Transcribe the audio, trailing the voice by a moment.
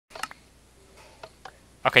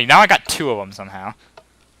Okay, now I got 2 of them somehow.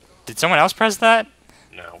 Did someone else press that?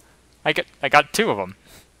 No. I got 2 of them.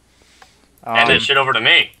 And it shit over to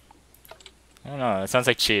me. I don't know. That sounds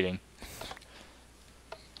like cheating.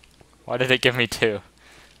 Why did it give me 2?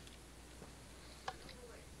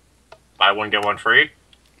 Buy one, get one free.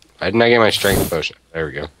 I did not get my strength potion. There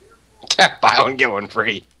we go. Buy one, get one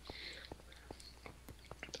free.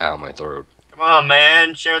 Ow, my throat. Come on,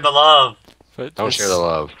 man. Share the love. But Don't share the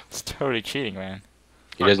love. It's totally cheating, man.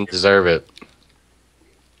 He doesn't deserve it.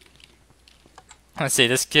 Let's see.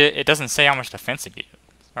 This kit. It doesn't say how much defense it gives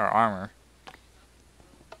or armor.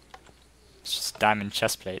 It's just diamond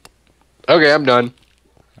chestplate. Okay, I'm done.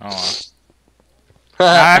 Oh.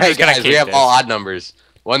 Well. I'm Hey just gonna guys, we keep have this. all odd numbers.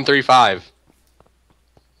 1, 3, 5.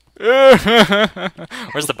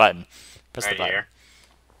 Where's the button? Press Right the button. here.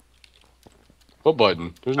 What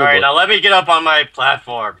button? There's no Alright, button. now let me get up on my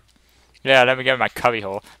platform. Yeah, let me get my cubby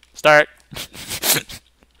hole. Start.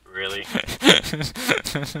 Really?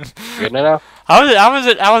 Good now? How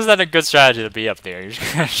was that a good strategy to be up there? You're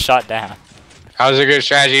just gonna shot down. How's a good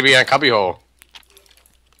strategy to be on a cubby hole?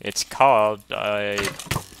 It's called I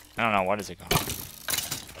don't know, what is it called?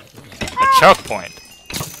 A choke point.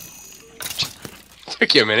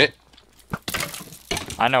 Took you a minute.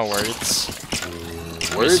 I know words.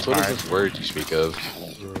 Words? What is this word you speak of?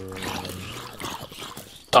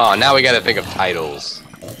 Oh, now we gotta think of titles.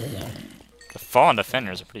 The fallen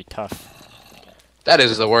defenders are pretty tough. That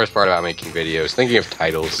is the worst part about making videos, thinking of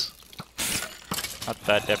titles. Not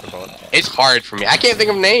that difficult. It's hard for me. I can't think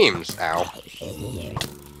of names. Ow.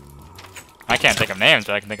 I can't think of names,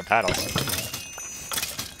 but I can think of titles.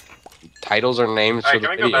 Titles are names for Alright, the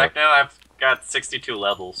can we video. go back now? I've got 62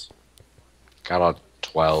 levels. Got on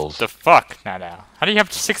 12. The fuck, Nightowl? How do you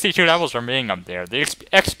have 62 levels from being up there? The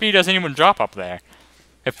XP doesn't even drop up there.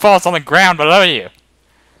 It falls on the ground below you.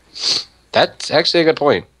 That's actually a good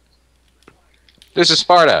point. This is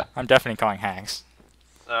Sparta. I'm definitely calling hacks.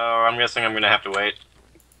 So I'm guessing I'm gonna have to wait.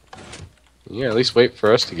 Yeah, at least wait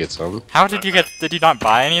for us to get some. How did you not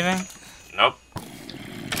buy anything? Nope.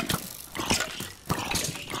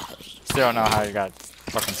 Still don't know how you got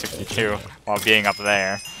fucking 62 while being up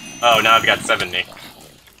there. Oh, now I've got 70.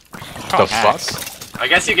 Calling The hacks. fuck? I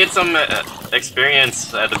guess you get some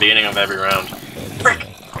experience at the beginning of every round. Frick!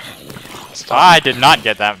 I did not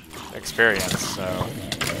get that experience, so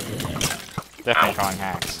definitely calling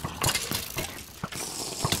hacks.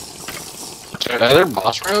 Are there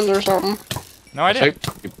boss rounds or something? No idea.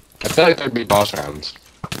 I feel like there'd be boss rounds.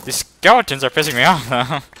 These skeletons are pissing me off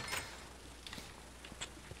though.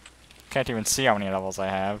 Can't even see how many levels I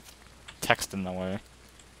have. Text in the way.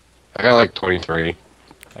 I got like 23.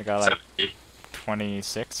 I got like 70.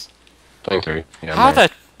 26. 23. Yeah, How I'm there.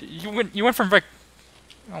 the you went from like,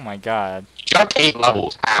 oh my god. Jumped 8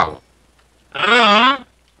 levels. Ow. I'm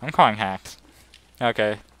calling hacks.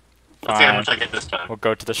 Okay. Let's see how Fine. much I get this time. We'll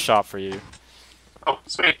go to the shop for you. Oh,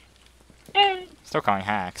 sweet. Yay. Still calling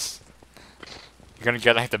hacks. You're gonna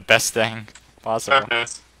get like the best thing possible.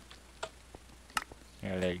 Darkness.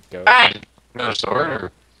 Yeah, there you go. Hey! No sword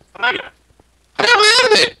or... Omega. I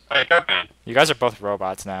don't have it! Alright, Darkman. You guys are both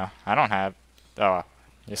robots now. I don't have. Oh,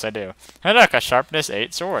 yes I do. Hey look, a sharpness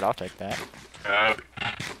 8 sword. I'll take that.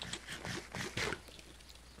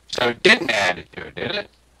 So it didn't add it to it, did it?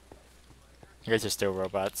 You guys are still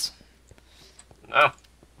robots. No.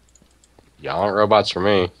 Y'all aren't robots for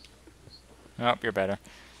me. Nope, you're better.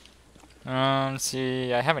 Let's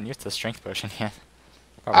see. I haven't used the strength potion yet.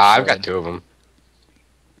 Probably I've got should. 2 of them.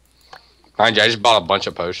 Mind you, I just bought a bunch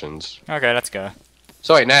of potions. Okay, let's go.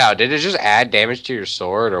 So wait, now, did it just add damage to your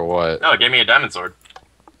sword or what? No, it gave me a diamond sword.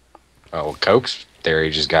 Oh, well, Coke's theory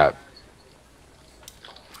just got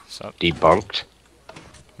So, debunked.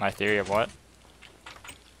 my theory of what?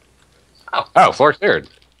 Oh, floor cleared.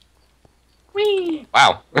 Whee!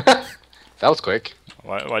 Wow. That was quick.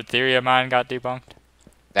 What theory of mine got debunked?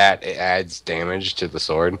 That it adds damage to the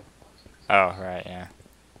sword. Oh, right, yeah.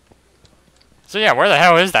 So yeah, where the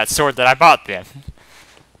hell is that sword that I bought then?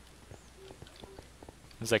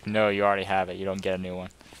 It's like, no, you already have it. You don't get a new one.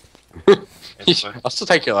 I'll still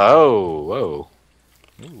take your... Oh, whoa.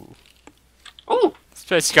 Ooh. Ooh! This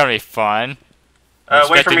place is gonna be fun. I'm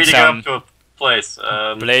Wait for me to expecting go some up to a place.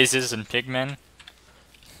 blazes and pigmen.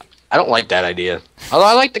 I don't like that idea. Although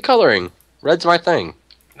I like the coloring. Red's my thing.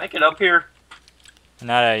 Can I get up here?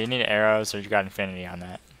 No, you need arrows, or you got infinity on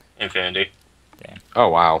that. Infinity. Oh,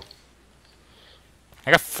 wow.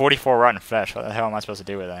 I got 44 rotten flesh. What the hell am I supposed to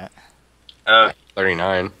do with that?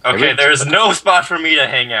 39. Okay, Maybe- there's no spot for me to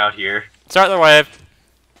hang out here. Start the wave.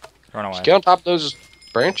 Run away. Just get on top of those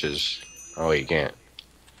branches. Oh, wait, you can't.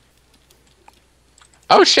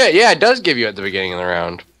 Oh shit, yeah, it does give you at the beginning of the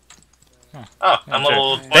round. Oh, I'm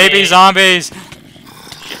level 28. Baby zombies!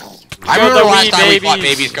 I remember the last time we fought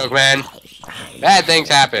babies, Coke Man. Bad things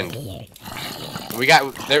happened. We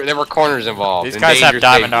got there were corners involved. These guys have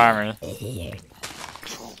diamond babies. armor.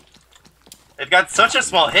 They've got such a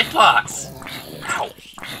small hitbox. Ow.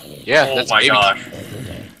 Yeah, Oh that's my babies. gosh.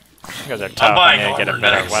 You guys are tough. I need to get a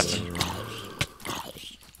better weapon.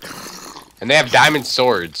 And they have diamond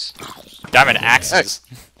swords. Diamond axes.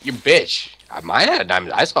 Hey, you bitch. Mine had a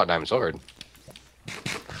diamond. I saw a diamond sword.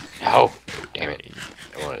 Oh, damn it.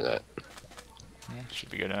 I wanted that. Should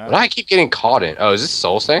be good enough. What do I keep getting caught in? Oh, is this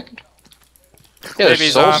soul sand? Yeah, Baby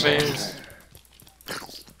there's soul zombies. sand.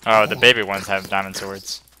 Oh, the baby ones have diamond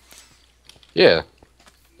swords. Yeah,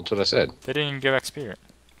 that's what I said. They didn't even give experience.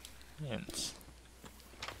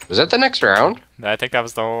 Was that the next round? I think that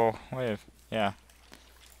was the whole wave. Yeah.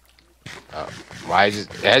 Why is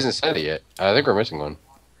it hasn't said it yet? I think we're missing one.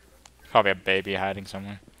 Probably a baby hiding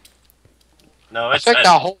somewhere. No, I it's think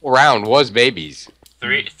that whole round was babies.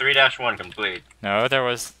 3-1 complete. No, there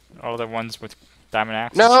was all the ones with diamond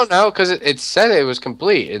axes. No, because it said it was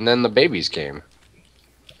complete, and then the babies came.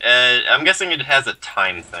 I'm guessing it has a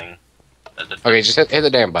time thing. Okay, just hit the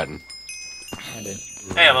damn button. I did.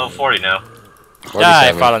 Hey, I'm level 40 now.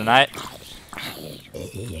 Die, Father Night.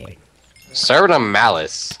 Servant of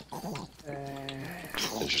Malice.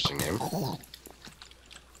 Interesting name.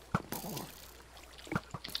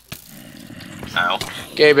 Ow.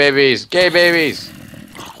 Gay babies! Gay babies!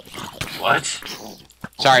 What?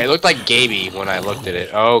 Sorry, it looked like Gaby when I looked at it.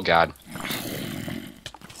 Oh god.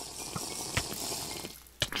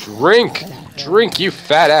 Drink! Drink, you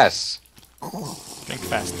fat ass! Drink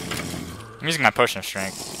fast. I'm using my potion of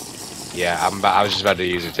strength. Yeah, I was just about to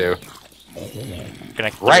use it too.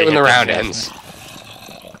 Gonna Right when the hit round them. ends.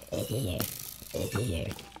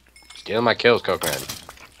 Stealing my kills, Cokeman.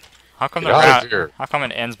 How come Get out of the here. round? How come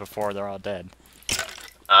it ends before they're all dead?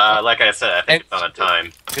 Like I said, I think it's on a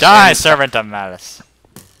time. Die, Servant of Malice.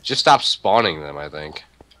 Just stop spawning them, I think.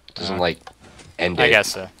 It doesn't, like, end it. I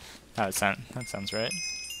guess so. That sounds right.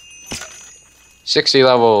 60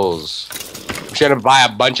 levels. I'm trying to buy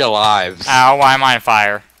a bunch of lives. Ow, why am I on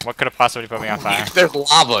fire? What could have possibly put me on fire? There's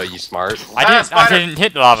lava, you smart. I didn't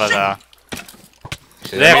hit lava, though.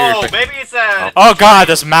 There. Oh, maybe it's Oh god,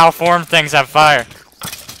 this malformed things have fire.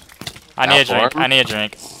 I need a drink. Malformed? I need a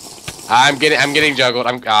drink. I'm getting juggled.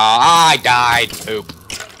 I died. Poop.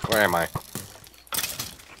 Where am I?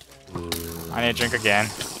 I need a drink again.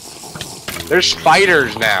 There's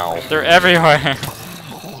spiders now. They're everywhere.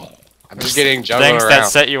 I'm just getting juggled Things around. that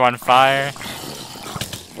set you on fire.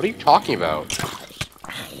 What are you talking about?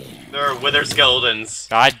 there are wither skeletons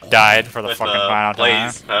I died for the with fucking final time.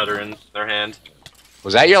 blaze powder in their hand.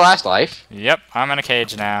 Was that your last life? Yep, I'm in a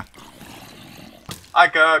cage now. I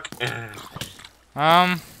cook.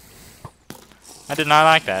 I did not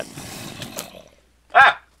like that.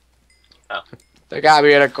 Ah! They got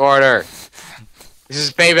me in a corner. This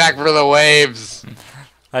is payback for the waves.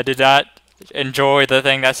 I did not enjoy the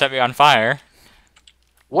thing that set me on fire.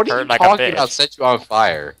 What are you Hurt like a talking bitch. about? Set you on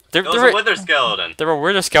fire. There, It was there, a were, wither skeleton. there were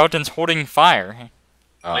weird skeletons holding fire.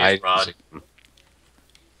 Oh, Blaze rod.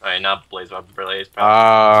 Alright, not blaze rod, blaze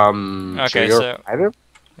powder. Okay, you're so- a spider?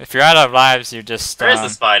 If you're out of lives, you just Where is the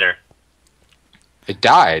spider? It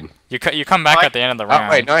died. you come back What? at the end of the round. Oh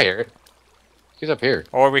wait, no, I hear it. He's up here.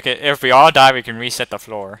 Or we could, if we all die, we can reset the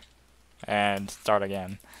floor and start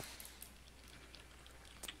again.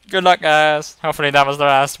 Good luck, guys. Hopefully that was the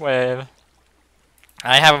last wave.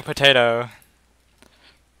 I have a potato.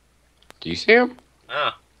 Do you see him?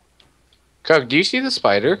 Oh. Cook, do you see the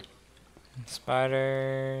spider?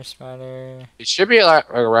 Spider. It should be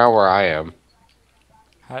around where I am.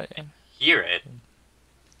 How, Hear it.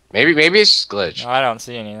 Maybe it's just glitch. no, I don't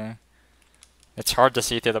see anything. It's hard to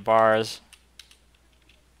see through the bars.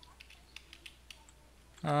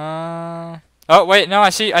 Oh wait, no, I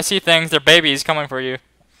see things. They're babies coming for you.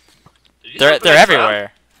 Did you They're say blaze rod?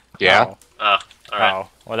 everywhere. Yeah. Oh, alright. Oh,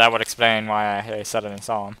 well, that would explain why I suddenly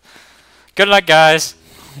saw them. Good luck, guys.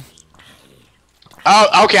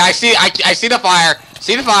 Oh, okay. I see the fire.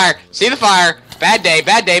 See the fire. See the fire. Bad day.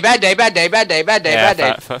 Bad day. Bad day. Bad day. Bad day. Bad day. Yeah,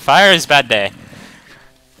 Bad day. fire is bad day.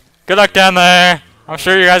 Good luck down there. I'm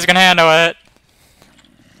sure you guys can handle it.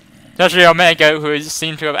 Especially Omega, who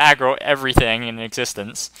seemed to have aggro everything in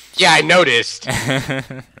existence. Yeah, I noticed.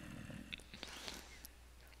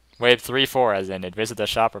 Wave 3-4 has ended. Visit the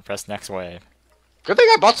shop or press next wave. Good thing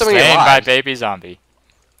I bought some of your Slain by lives. baby zombie.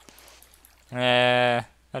 That'd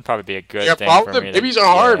probably be a good Yeah, thing probably for me. babies are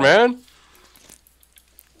hard, man.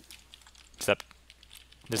 Except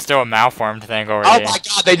there's still a malformed thing over Oh here. my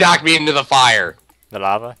god, they knocked me into the fire. The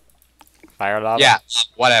lava? Fire lava? Yeah,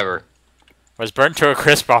 whatever. Was burnt to a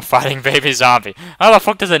crisp while fighting baby zombie. How the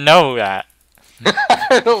fuck does it know that?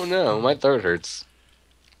 I don't know. My throat hurts.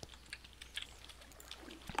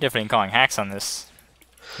 Definitely calling hacks on this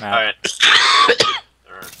map.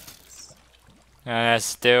 Alright.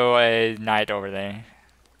 Still a knight over there.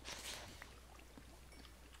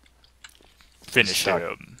 Finish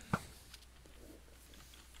him.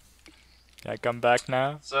 Can I come back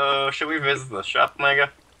now? So, should we visit the shop, Omega?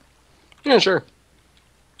 Yeah, sure.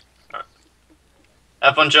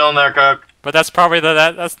 Have fun chilling there, Cook. But that's probably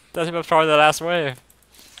that's probably the last wave.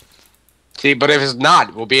 See, but if it's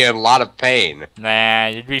not, we'll be in a lot of pain. Nah,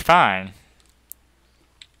 you'd be fine.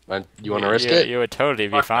 But you want to risk it? You would totally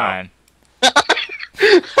be Fuck fine.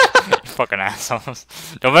 Fucking assholes.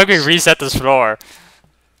 Don't make me reset this floor.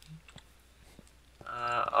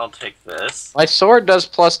 I'll take this. My sword does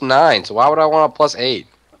 +9, so why would I want a +8?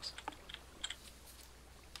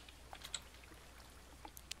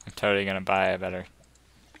 I'm totally gonna buy a better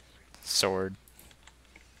sword.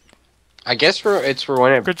 I guess it's for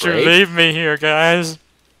when it Could breaks. you leave me here, guys?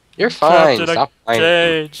 You're fine. Trapped in a Stop whining.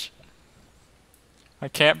 cage. I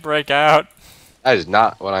can't break out. That is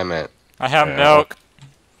not what I meant. I have Yeah. milk.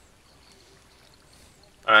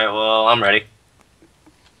 Alright, well, I'm ready.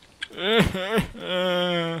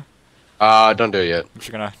 Don't do it yet. I'm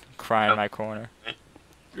just gonna cry in my corner.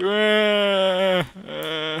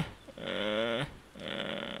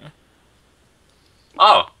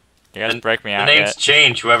 Oh! You guys break me The out names yet?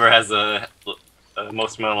 change, whoever has the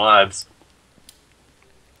most amount of lives.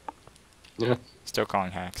 Yeah. Still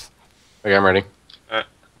calling hacks. Okay, I'm ready. Alright.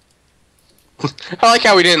 I like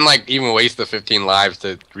how we didn't even waste the 15 lives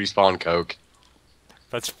to respawn Coke.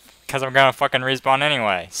 That's because I'm gonna fucking respawn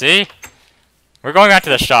anyway. See? We're going back to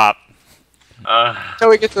the shop. So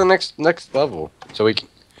we get to the next level. So we can.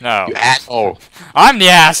 No. You asshole. I'm the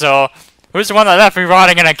asshole. Who's the one that left me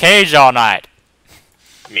rotting in a cage all night?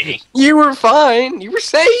 Me. You were fine. You were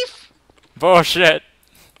safe. Bullshit.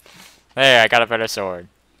 There, I got a better sword.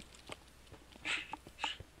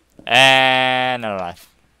 And another life.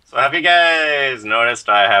 So have you guys noticed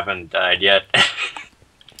I haven't died yet?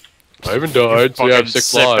 I haven't died, so you Fucking have 6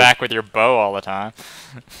 sit lives. back with your bow all the time.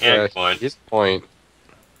 Yeah, Yeah, good point. here's the point.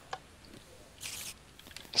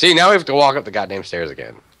 See, now we have to walk up the goddamn stairs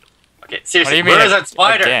again. Okay, What do seriously, you mean where is that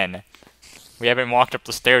spider? again? We haven't walked up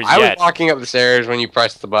the stairs I was yet. walking up the stairs when you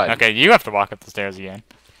pressed the button. Okay, you have to walk up the stairs again.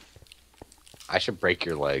 I should break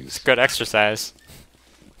your legs. Good exercise.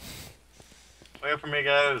 Wait for me,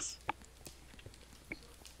 guys.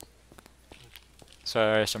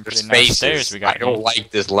 So some There's pretty nice faces. stairs we got. I don't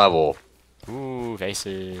like this level. Ooh,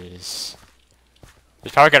 faces.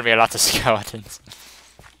 There's probably gonna be lots of skeletons.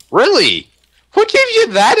 Really? Who gave you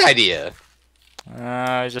that idea?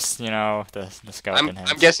 Just you know the skeleton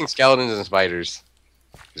heads. I'm guessing skeletons and spiders.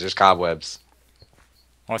 'Cause there's cobwebs.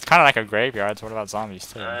 Well, it's kind of like a graveyard. So what about zombies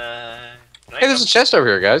too? Can I Hey, there's a chest over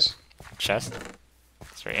here, guys. Chest?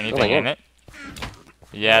 Is there anything Nothing in it?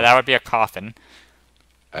 Yeah, that would be a coffin.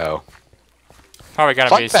 Oh. Probably gotta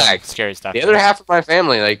Fun be some fact, scary stuff. The other half of my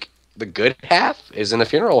family, the good half, is in the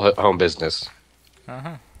funeral home business.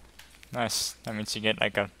 Nice. That means you get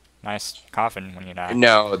like a nice coffin when you die.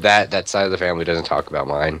 No, that side of the family doesn't talk about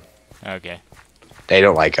mine. Okay. They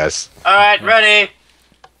don't like us. Alright, ready!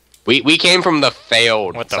 We came from the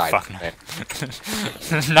failed What the side. fuck? Of the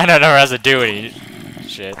family. None of them has to do any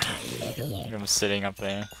shit. I'm sitting up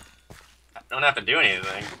there. I don't have to do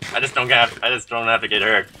anything. I just don't have to get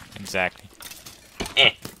hurt. Exactly.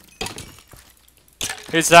 Eh.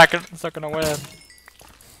 He's stuck in a web.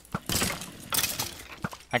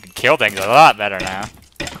 I can kill things a lot better now.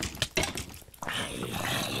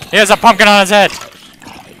 He has a pumpkin on his head!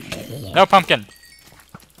 No pumpkin!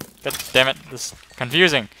 God damn it, this is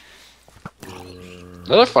confusing.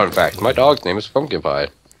 Another fun fact, my dog's name is Pumpkin Pie.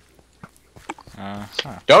 Huh.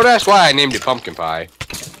 Don't ask why I named it Pumpkin Pie.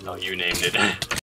 No, you named it.